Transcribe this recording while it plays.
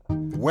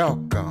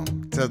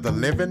Welcome to the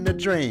Living the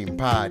Dream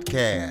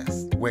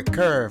podcast with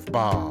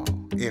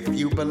Curveball. If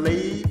you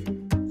believe,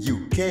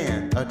 you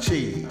can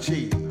achieve.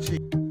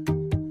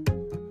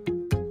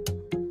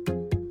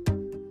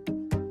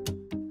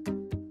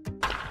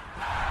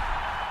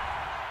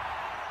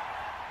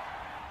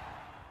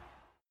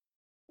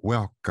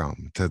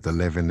 Welcome to the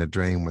Living the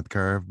Dream with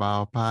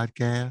Curveball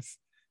podcast,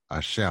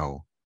 a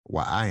show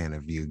where I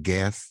interview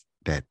guests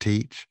that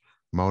teach,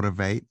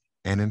 motivate,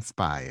 and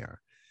inspire.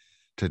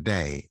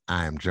 Today,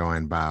 I am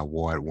joined by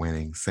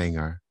award-winning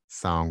singer,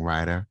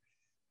 songwriter,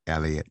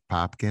 Elliot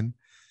Popkin.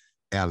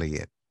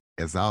 Elliot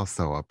is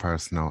also a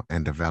personal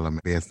and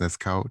development business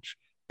coach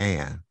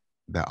and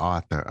the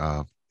author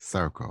of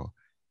Circle,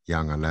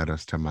 Younger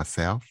Letters to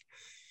Myself.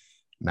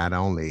 Not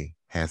only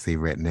has he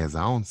written his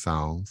own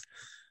songs,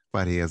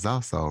 but he has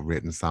also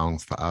written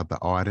songs for other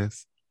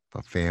artists,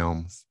 for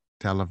films,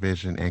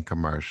 television, and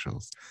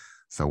commercials.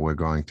 So we're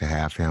going to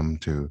have him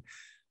to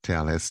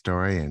tell his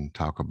story and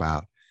talk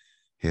about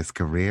his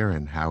career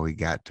and how he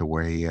got to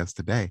where he is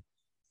today.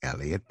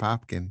 Elliot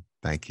Popkin,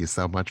 thank you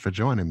so much for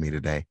joining me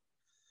today.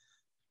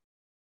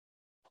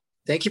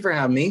 Thank you for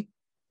having me.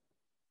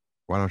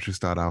 Why don't you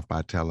start off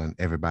by telling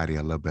everybody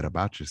a little bit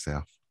about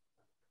yourself?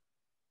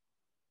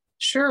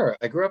 Sure.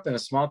 I grew up in a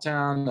small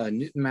town,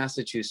 Newton,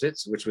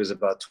 Massachusetts, which was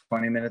about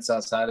 20 minutes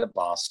outside of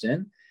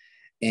Boston.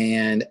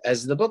 And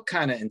as the book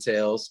kind of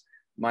entails,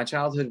 my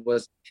childhood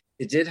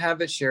it did have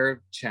its share of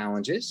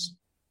challenges.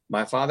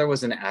 My father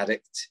was an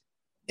addict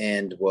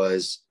and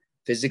was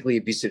physically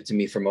abusive to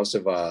me for most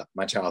of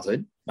my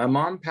childhood. My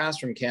mom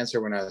passed from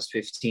cancer when I was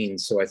 15.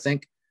 So I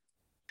think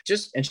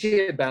and she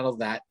had battled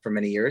that for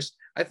many years.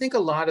 I think a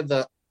lot of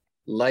the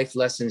life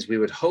lessons we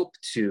would hope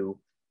to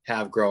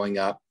have growing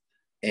up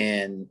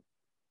and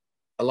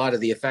a lot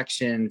of the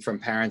affection from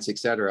parents, et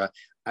cetera,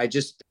 I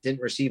just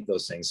didn't receive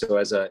those things. So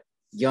as a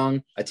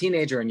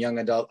teenager and young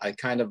adult, I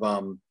kind of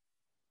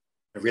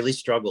really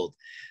struggled.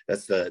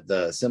 That's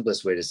the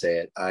simplest way to say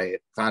it. I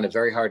found it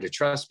very hard to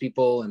trust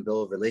people and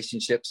build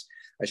relationships.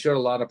 I showed a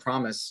lot of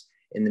promise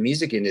in the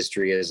music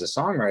industry as a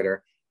songwriter,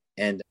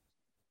 and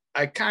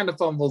I kind of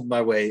fumbled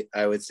my way,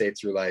 I would say,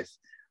 through life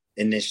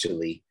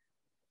initially.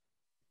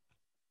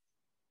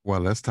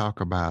 Well, let's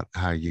talk about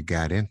how you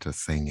got into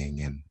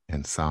singing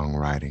and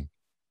songwriting.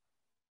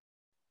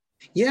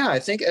 Yeah, I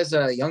think as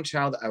a young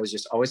child, I was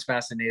just always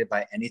fascinated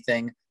by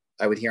anything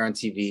I would hear on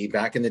TV.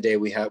 Back in the day,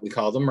 we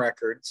called them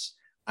records.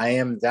 I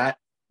am that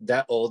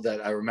old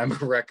that I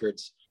remember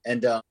records.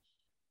 And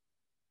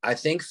I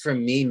think for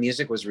me,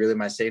 music was really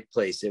my safe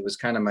place. It was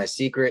kind of my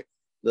secret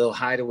little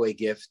hideaway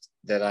gift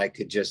that I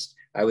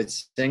would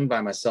sing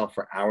by myself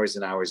for hours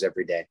and hours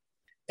every day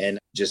and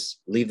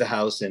just leave the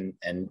house. And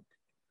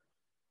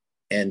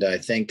I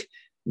think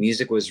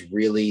music was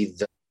really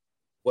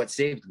what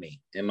saved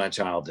me in my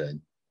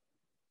childhood.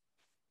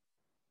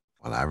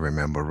 Well, I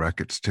remember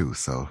records too.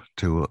 So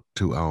two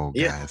old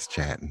guys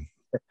chatting.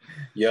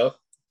 Yep.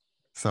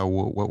 So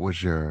what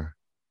was your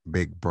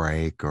big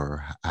break,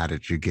 or how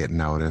did you get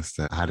noticed?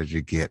 How did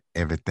you get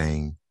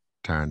everything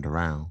turned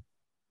around?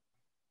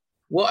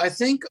 Well, I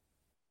think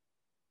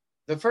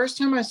the first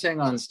time I sang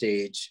on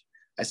stage,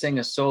 I sang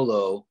a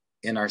solo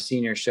in our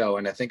senior show.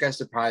 And I think I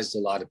surprised a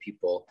lot of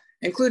people,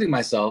 including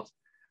myself,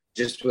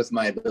 just with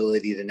my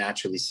ability to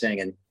naturally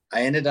sing. And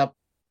I ended up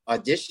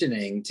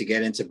auditioning to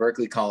get into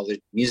Berklee College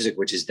of Music,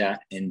 which is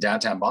in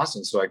downtown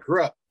Boston. So I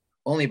grew up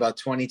only about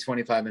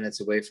 25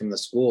 minutes away from the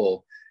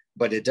school,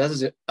 but it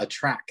does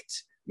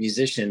attract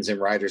musicians and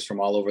writers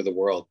from all over the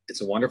world. It's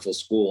a wonderful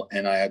school.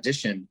 And I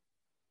auditioned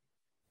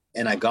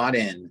and I got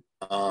in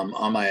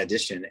on my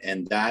audition.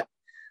 And that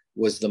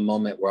was the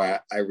moment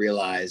where I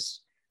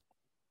realized,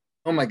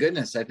 oh my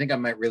goodness, I think I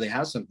might really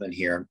have something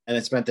here. And I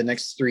spent the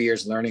next 3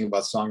 years learning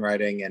about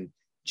songwriting, and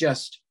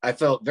I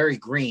felt very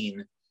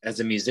green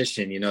as a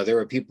musician. You know, there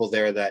were people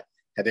there that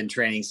have been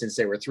training since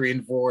they were 3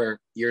 and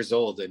 4 years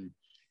old.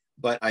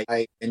 But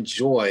I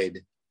enjoyed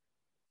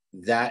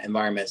that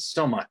environment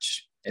so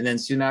much. And then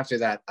soon after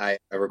that, I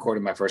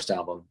recorded my first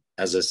album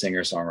as a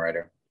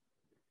singer-songwriter.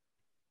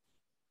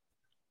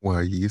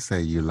 Well, you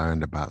say you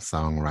learned about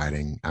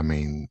songwriting. I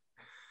mean,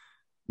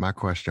 my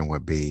question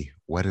would be,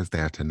 what is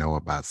there to know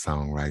about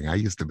songwriting? I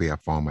used to be a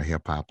former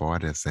hip hop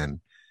artist,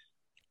 and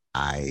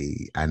I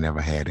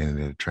never had any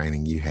of the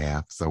training you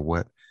have. So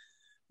what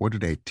do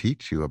they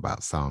teach you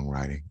about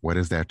songwriting? What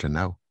is there to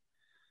know?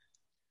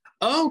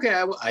 Oh,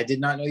 okay. I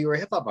did not know you were a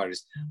hip hop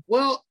artist.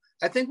 Well,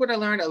 I think what I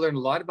learned a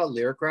lot about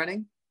lyric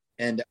writing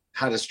and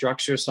how to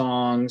structure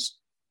songs.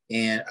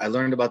 And I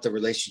learned about the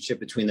relationship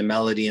between the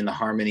melody and the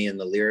harmony and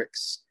the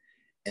lyrics.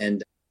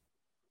 And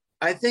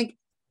I think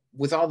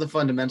with all the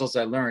fundamentals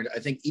I learned, I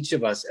think each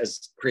of us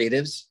as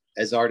creatives,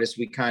 as artists,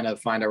 we kind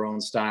of find our own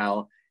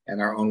style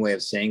and our own way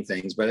of saying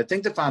things. But I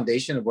think the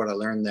foundation of what I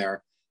learned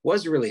there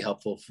was really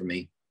helpful for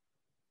me.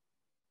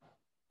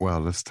 Well,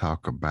 let's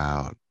talk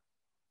about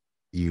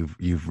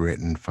you've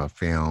written for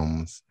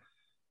films,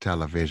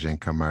 television,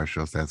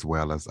 commercials, as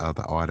well as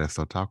other artists.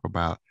 So talk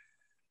about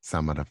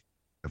some of the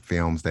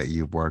films that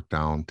you've worked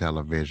on,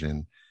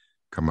 television,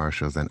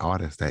 commercials and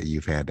artists that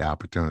you've had the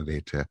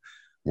opportunity to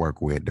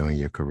work with during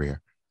your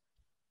career?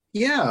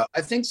 Yeah,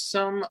 I think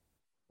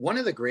one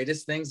of the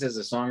greatest things as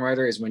a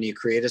songwriter is when you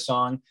create a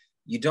song,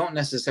 you don't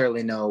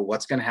necessarily know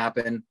what's going to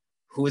happen,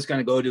 who it's going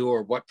to go to,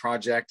 or what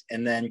project.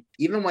 And then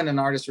even when an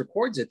artist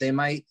records it, they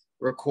might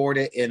record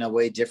it in a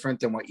way different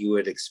than what you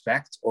would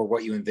expect or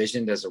what you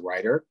envisioned as a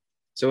writer.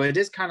 So it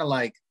is kind of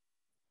like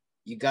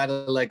you got to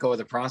let go of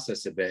the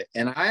process a bit.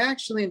 And I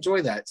actually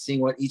enjoy that, seeing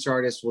what each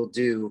artist will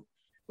do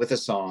with a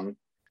song.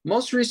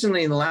 Most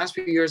recently, in the last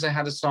few years, I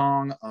had a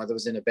song that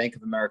was in a Bank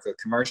of America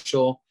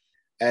commercial.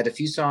 I had a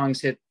few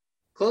songs hit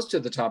close to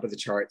the top of the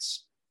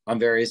charts on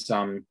various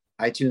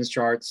iTunes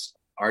charts.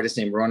 Artist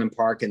named Ronan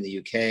Park in the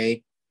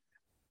UK.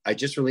 I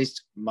just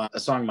released a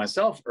song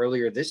myself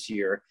earlier this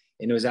year,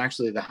 and it was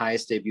actually the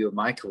highest debut of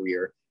my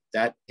career.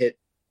 That hit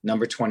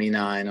number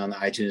 29 on the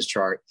iTunes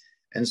chart.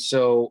 And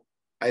so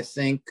I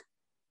think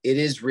it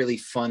is really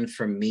fun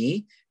for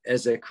me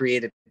as a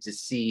creative to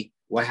see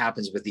what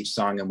happens with each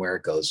song and where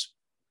it goes.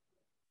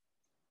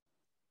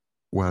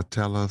 Well,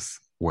 tell us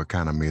what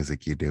kind of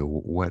music you do,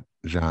 what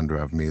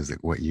genre of music,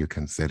 what you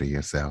consider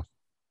yourself.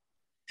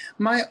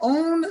 My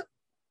own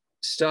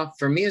stuff,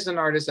 for me as an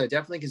artist, I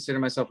definitely consider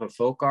myself a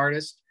folk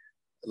artist,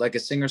 like a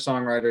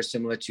singer-songwriter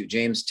similar to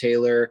James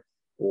Taylor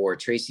or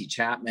Tracy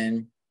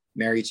Chapman,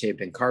 Mary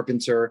Chapin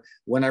Carpenter.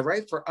 When I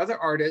write for other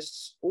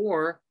artists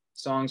or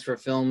songs for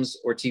films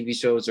or TV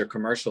shows or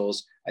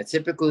commercials, I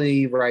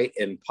typically write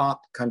in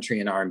pop,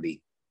 country, and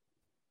R&B.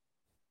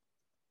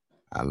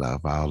 I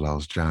love all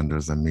those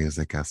genres of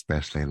music,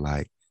 especially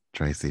like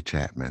Tracy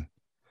Chapman.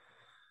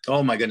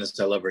 Oh my goodness,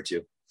 I love her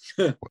too.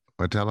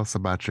 Well, tell us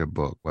about your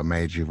book. What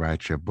made you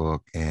write your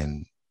book,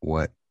 and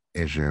what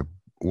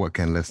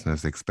can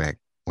listeners expect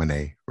when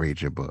they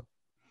read your book?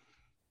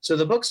 So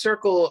the book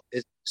Circle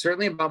is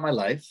certainly about my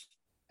life.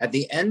 At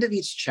the end of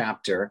each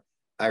chapter,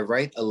 I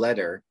write a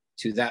letter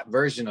to that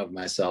version of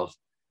myself,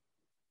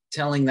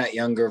 telling that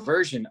younger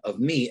version of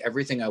me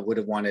everything I would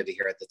have wanted to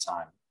hear at the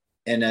time.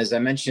 And as I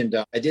mentioned,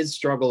 I did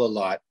struggle a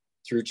lot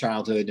through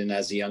childhood and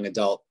as a young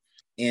adult.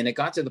 And it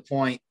got to the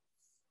point,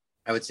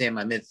 I would say in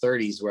my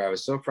mid-30s, where I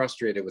was so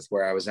frustrated with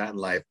where I was at in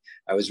life.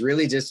 I was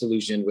really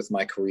disillusioned with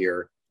my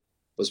career,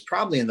 was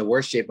probably in the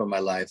worst shape of my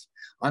life.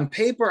 On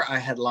paper, I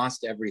had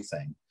lost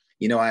everything.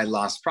 You know, I had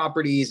lost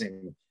properties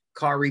and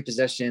car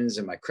repossessions,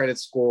 and my credit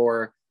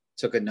score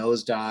took a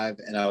nosedive.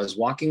 And I was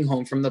walking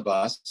home from the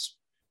bus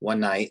one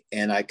night,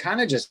 and I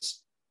kind of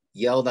just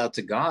yelled out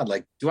to God,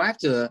 like, do I have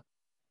to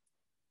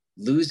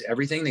lose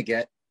everything to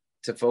get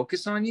to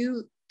focus on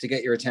you, to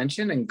get your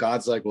attention? And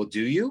God's like, well,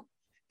 do you?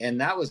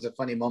 And that was a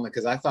funny moment,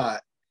 because I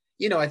thought,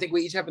 you know, I think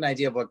we each have an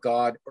idea of what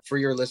God, for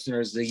your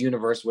listeners, the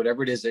universe,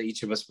 whatever it is that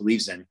each of us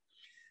believes in,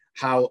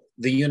 how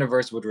the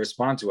universe would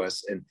respond to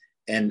us.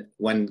 And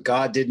when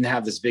God didn't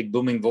have this big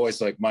booming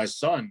voice, like, my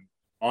son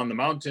on the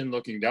mountain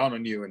looking down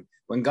on you. And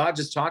when God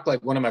just talked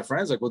like one of my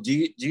friends, like, well,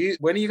 do you,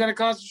 when are you going to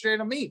concentrate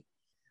on me?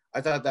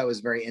 I thought that was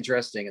very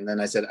interesting. And then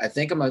I said, I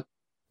think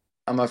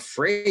I'm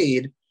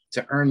afraid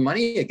to earn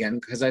money again,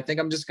 because I think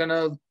I'm just going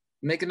to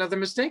make another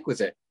mistake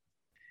with it.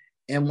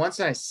 And once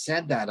I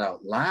said that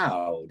out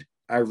loud,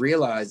 I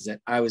realized that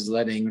I was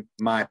letting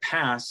my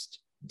past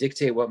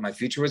dictate what my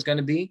future was going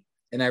to be.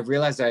 And I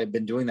realized I had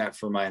been doing that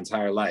for my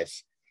entire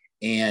life.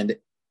 And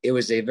it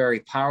was a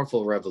very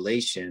powerful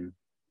revelation.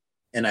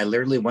 And I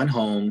literally went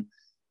home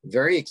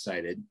very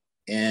excited,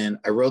 and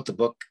I wrote the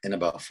book in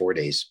about 4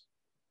 days.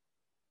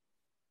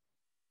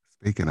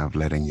 Speaking of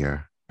letting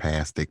your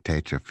past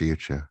dictate your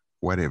future,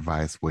 what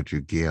advice would you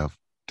give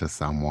to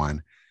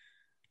someone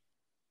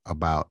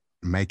about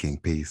making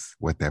peace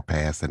with their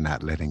past and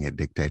not letting it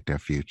dictate their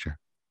future?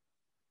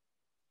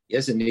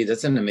 Yes, indeed.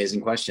 That's an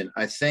amazing question.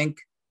 I think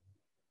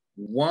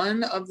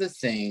one of the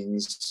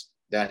things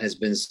that has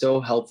been so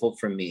helpful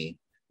for me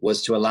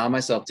was to allow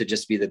myself to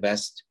just be the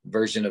best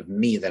version of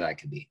me that I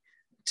could be,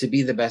 to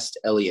be the best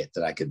Elliot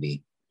that I could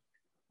be.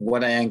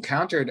 What I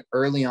encountered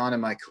early on in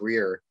my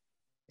career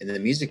in the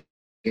music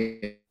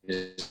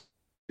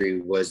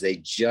industry was they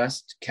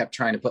just kept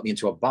trying to put me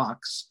into a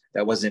box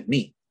that wasn't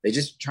me. They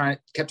just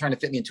kept trying to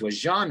fit me into a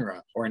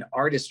genre or an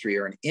artistry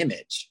or an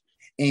image.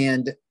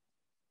 And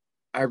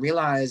I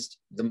realized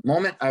the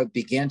moment I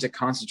began to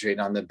concentrate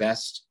on the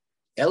best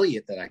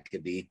Elliot that I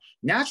could be,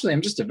 naturally,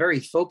 I'm just a very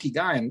folky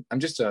guy. I'm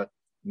just a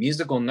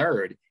musical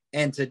nerd.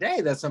 And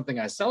today, that's something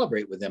I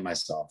celebrate within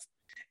myself.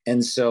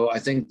 And so I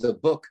think the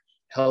book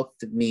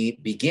helped me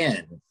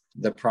begin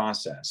the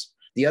process.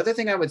 The other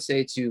thing I would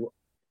say to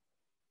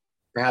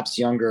perhaps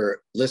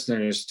younger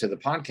listeners to the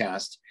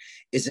podcast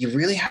is that you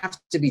really have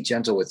to be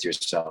gentle with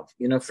yourself.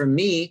 You know, for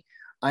me,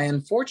 I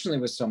unfortunately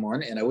was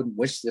someone, and I wouldn't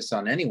wish this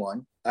on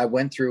anyone, I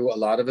went through a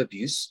lot of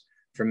abuse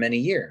for many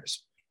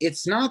years.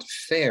 It's not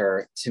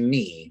fair to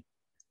me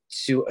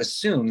to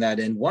assume that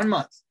in 1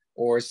 month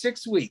or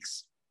 6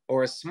 weeks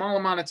or a small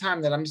amount of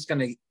time that I'm just going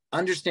to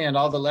understand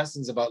all the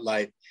lessons about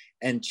life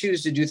and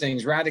choose to do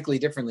things radically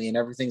differently, and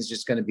everything's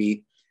just going to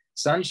be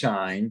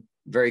sunshine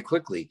very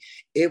quickly.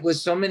 It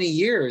was so many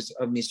years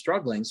of me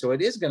struggling. So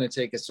it is going to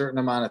take a certain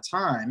amount of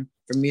time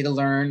for me to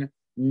learn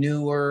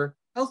newer,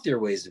 healthier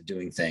ways of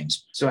doing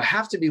things. So I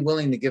have to be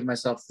willing to give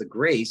myself the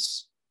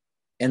grace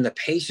and the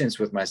patience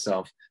with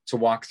myself to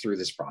walk through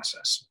this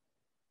process.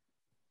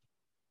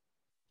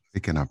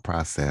 Speaking of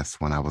process,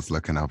 when I was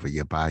looking over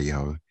your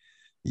bio,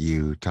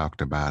 you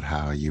talked about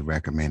how you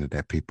recommended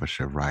that people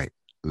should write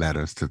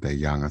letters to their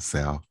younger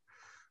self.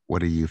 What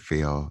do you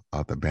feel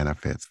are the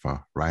benefits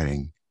for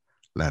writing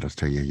letters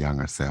to your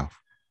younger self?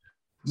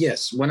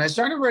 Yes. When I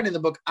started writing the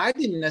book, I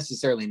didn't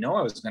necessarily know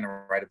I was going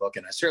to write a book,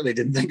 and I certainly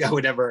didn't think I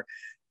would ever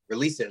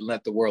release it and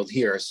let the world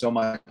hear so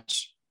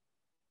much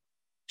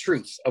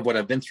truth of what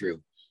I've been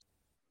through.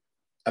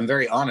 I'm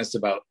very honest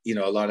about, a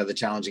lot of the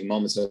challenging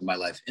moments of my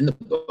life in the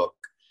book.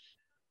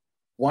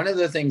 One of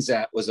the things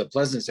that was a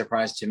pleasant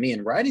surprise to me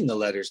in writing the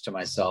letters to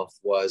myself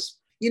was,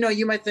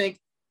 you might think,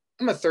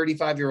 I'm a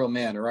 35-year-old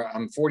man, or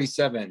I'm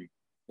 47.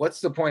 What's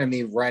the point of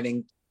me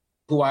writing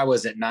who I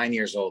was at 9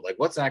 years old? Like,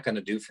 what's that going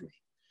to do for me?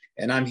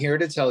 And I'm here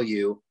to tell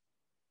you,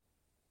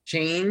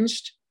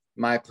 changed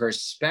my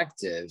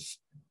perspective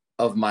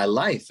of my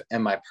life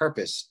and my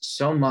purpose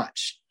so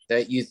much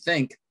that you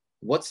think,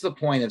 what's the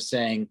point of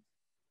saying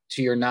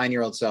to your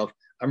 9-year-old self,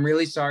 I'm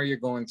really sorry you're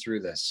going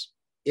through this.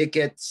 It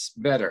gets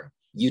better.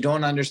 You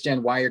don't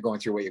understand why you're going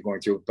through what you're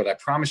going through, but I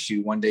promise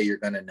you one day you're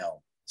going to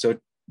know. So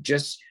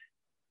just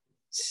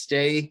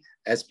stay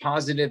as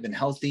positive and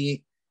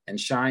healthy and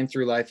shine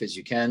through life as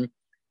you can.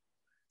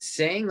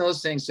 Saying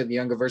those things to the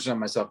younger version of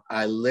myself,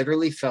 I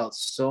literally felt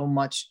so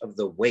much of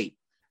the weight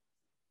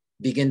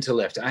begin to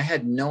lift. I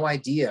had no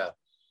idea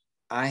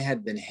I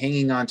had been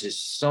hanging on to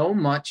so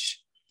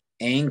much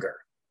anger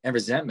and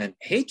resentment,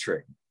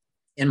 hatred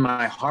in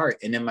my heart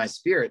and in my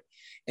spirit.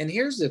 And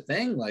here's the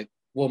thing,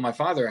 my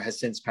father has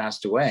since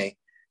passed away.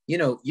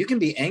 You can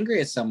be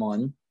angry at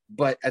someone,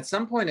 but at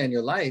some point in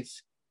your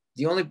life,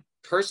 the only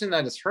person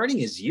that is hurting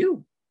is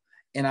you.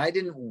 And I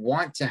didn't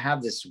want to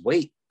have this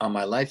weight on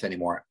my life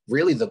anymore.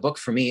 Really, the book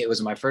for me, it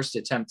was my first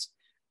attempt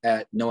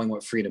at knowing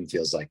what freedom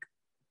feels like.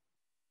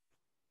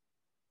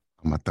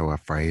 I'm going to throw a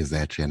phrase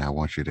at you, and I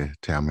want you to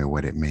tell me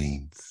what it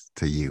means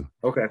to you.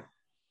 Okay.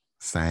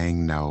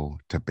 Saying no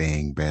to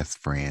being best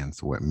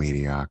friends with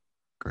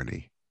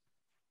mediocrity.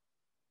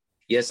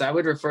 Yes, I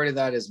would refer to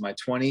that as my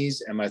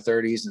 20s and my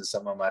 30s and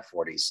some of my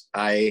 40s.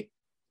 I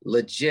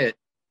legit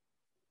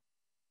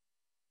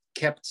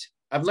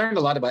I've learned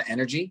a lot about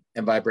energy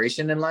and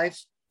vibration in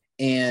life.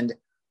 And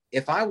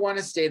if I want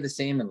to stay the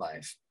same in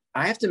life,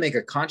 I have to make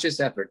a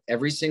conscious effort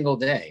every single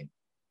day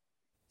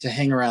to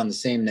hang around the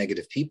same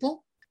negative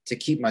people, to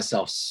keep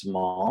myself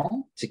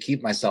small, to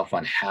keep myself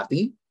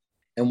unhappy.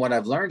 And what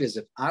I've learned is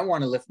if I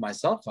want to lift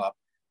myself up,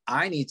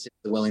 I need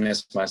the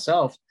willingness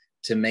myself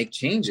to make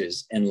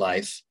changes in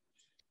life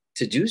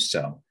to do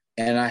so.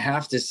 And I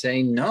have to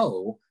say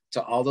no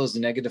to all those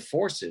negative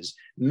forces,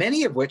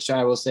 many of which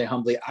I will say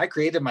humbly, I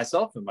created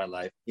myself in my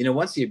life.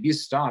 Once the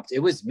abuse stopped, it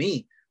was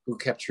me who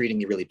kept treating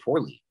me really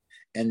poorly.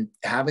 And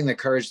having the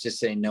courage to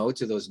say no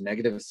to those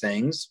negative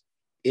things,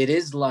 it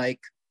is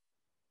like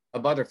a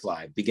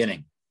butterfly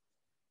beginning.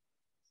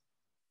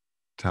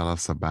 Tell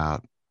us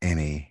about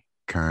any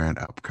current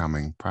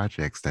upcoming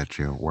projects that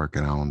you're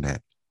working on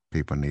that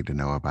people need to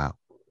know about.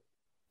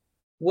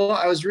 Well,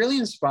 I was really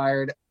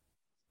inspired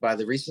by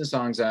the recent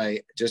songs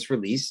I just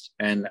released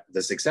and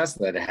the success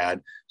that it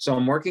had. So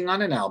I'm working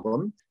on an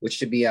album, which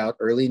should be out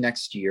early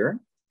next year.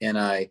 And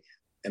I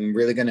am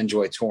really going to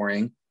enjoy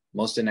touring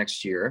most of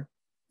next year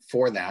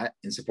for that,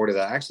 in support of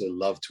that. I actually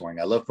love touring.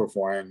 I love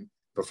performing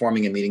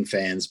and meeting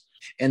fans.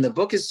 And the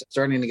book is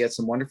starting to get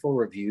some wonderful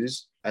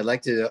reviews. I'd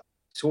like to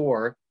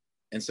tour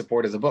in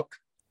support of the book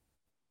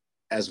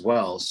as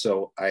well.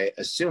 So I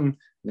assume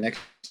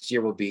next year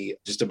will be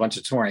just a bunch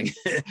of touring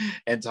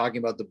and talking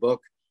about the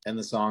book and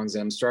the songs.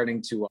 And I'm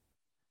starting to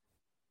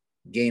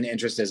gain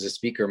interest as a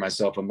speaker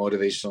myself, a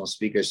motivational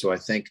speaker. So I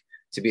think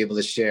to be able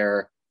to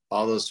share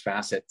all those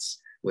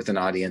facets with an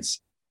audience,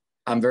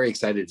 I'm very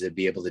excited to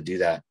be able to do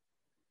that.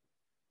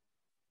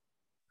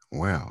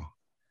 Well,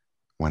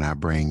 when I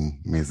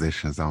bring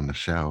musicians on the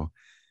show,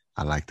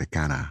 I like to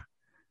kind of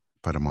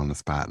put them on the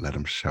spot, let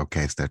them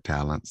showcase their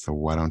talent. So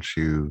why don't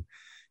you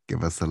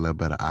give us a little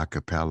bit of a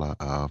cappella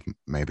of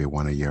maybe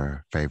one of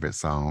your favorite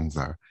songs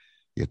or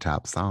your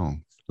top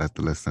songs? Let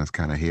the listeners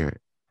kind of hear it.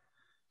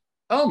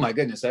 Oh my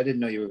goodness, I didn't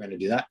know you were going to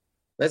do that.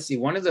 Let's see,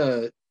 one of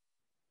the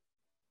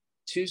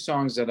 2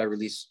 songs that I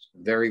released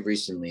very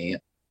recently.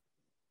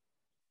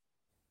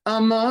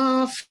 I'm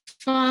a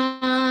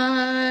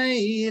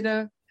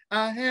fighter.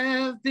 I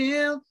have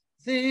built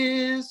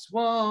this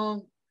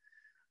wall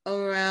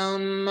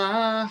around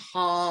my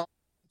heart.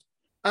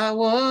 I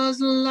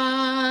was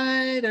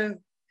lighter,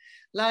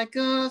 like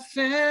a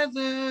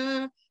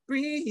feather,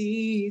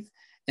 breathe,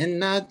 and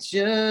not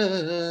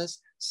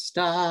just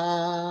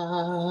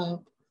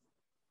stop.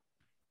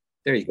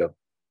 There you go.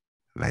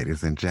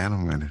 Ladies and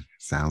gentlemen, it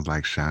sounds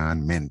like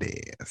Shawn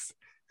Mendes.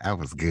 That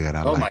was good.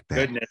 I like that. Oh my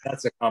goodness,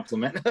 that's a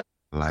compliment.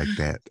 Like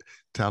that.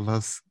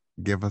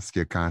 Give us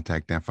your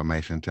contact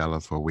information. Tell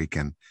us where we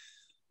can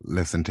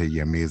listen to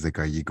your music.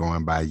 Are you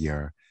going by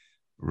your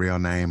real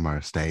name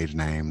or stage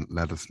name,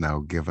 let us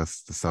know. Give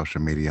us the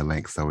social media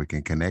link so we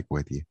can connect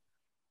with you.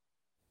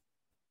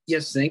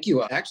 Yes, thank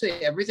you. Actually,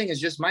 everything is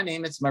just my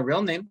name. It's my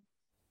real name.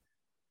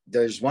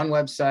 There's one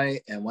website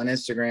and one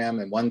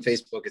Instagram and one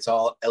Facebook. It's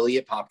all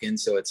Elliot Popkin.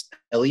 So it's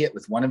Elliot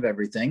with one of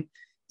everything,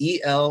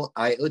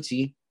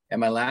 Eliot. And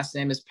my last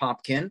name is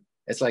Popkin.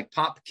 It's like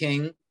Pop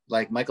King,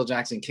 like Michael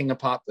Jackson, King of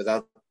Pop,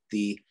 without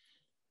the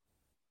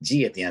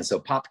G at the end. So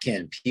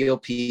Popkin,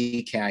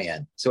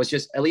 Popkin. So it's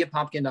just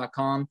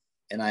ElliotPopkin.com.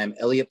 And I am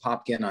Elliot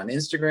Popkin on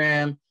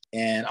Instagram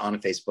and on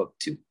Facebook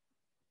too.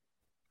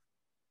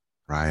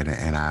 Right.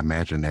 And I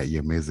imagine that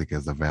your music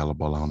is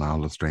available on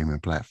all the streaming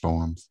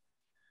platforms.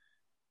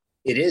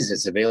 It is.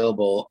 It's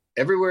available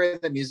everywhere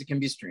that music can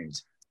be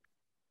streamed.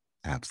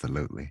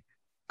 Absolutely.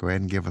 Go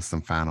ahead and give us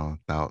some final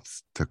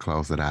thoughts to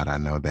close it out. I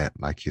know that,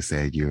 like you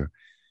said, you're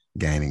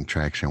gaining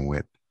traction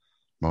with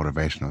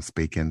motivational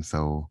speaking.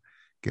 So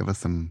give us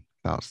some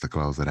thoughts to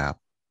close it out.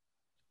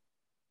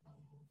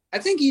 I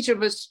think each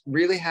of us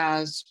really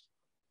has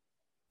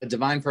a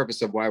divine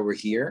purpose of why we're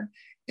here.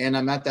 And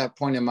I'm at that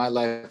point in my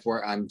life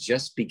where I'm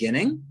just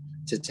beginning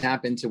to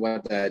tap into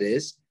what that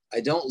is.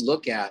 I don't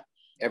look at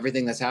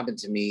everything that's happened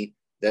to me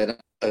that I'm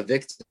a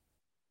victim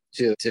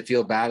to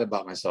feel bad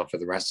about myself for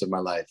the rest of my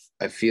life.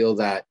 I feel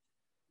that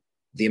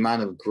the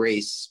amount of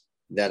grace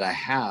that I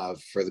have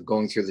for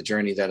going through the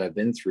journey that I've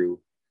been through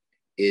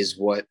is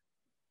what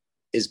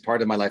is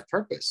part of my life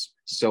purpose.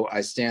 So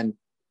I stand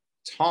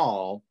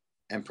tall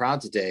and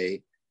proud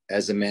today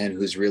as a man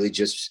who's really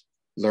just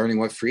learning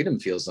what freedom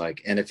feels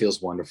like. And it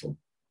feels wonderful.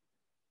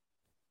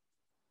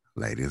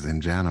 Ladies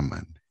and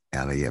gentlemen,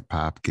 Elliot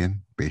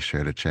Popkin, be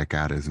sure to check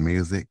out his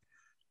music.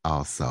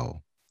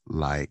 Also,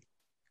 like,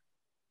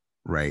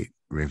 rate,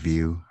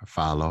 review,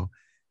 follow,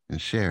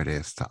 and share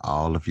this to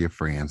all of your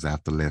friends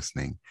after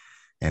listening.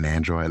 And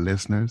Android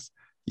listeners,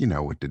 you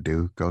know what to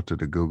do. Go to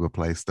the Google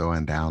Play Store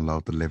and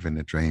download the Living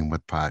the Dream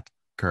with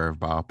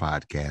Curveball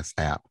Podcast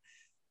app.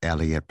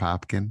 Elliot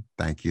Popkin,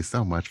 thank you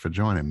so much for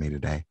joining me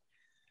today.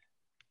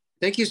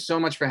 Thank you so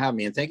much for having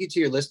me, and thank you to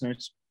your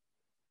listeners.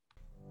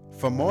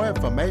 For more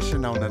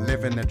information on the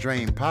Living the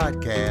Dream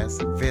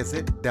podcast,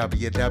 visit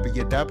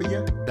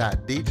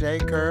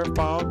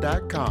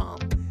www.djcurveball.com.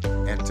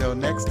 Until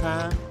next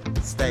time,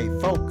 stay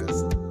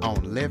focused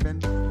on living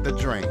the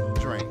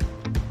dream.